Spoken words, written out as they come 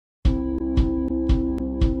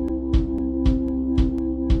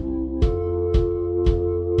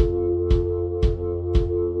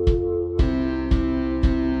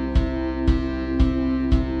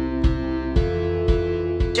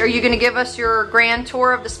you going to give us your grand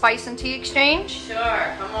tour of the Spice and Tea Exchange?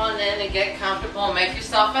 Sure. Come on in and get comfortable and make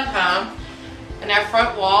yourself at home. In our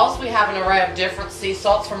front walls, we have an array of different sea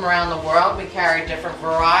salts from around the world. We carry different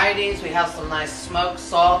varieties. We have some nice smoked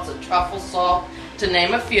salts, a truffle salt, to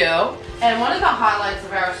name a few. And one of the highlights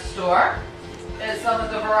of our store is some of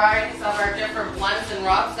the varieties of our different blends and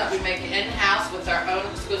rubs that we make in-house with our own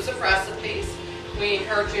exclusive recipes. We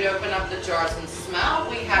encourage you to open up the jars and smell.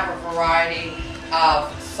 We have a variety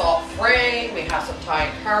of salt-free. We have some Thai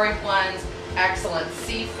and curry blends, excellent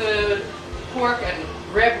seafood, pork and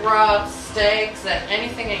rib rubs, steaks, and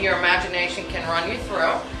anything that your imagination can run you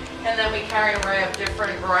through. And then we carry an array of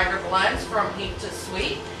different grinder blends from heat to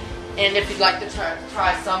sweet. And if you'd like to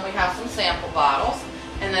try some, we have some sample bottles.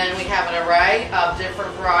 And then we have an array of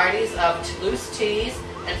different varieties of loose teas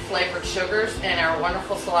and flavored sugars and our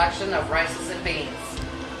wonderful selection of rices and beans.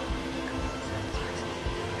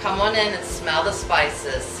 Come on in and smell the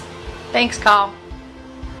spices. Thanks, Carl.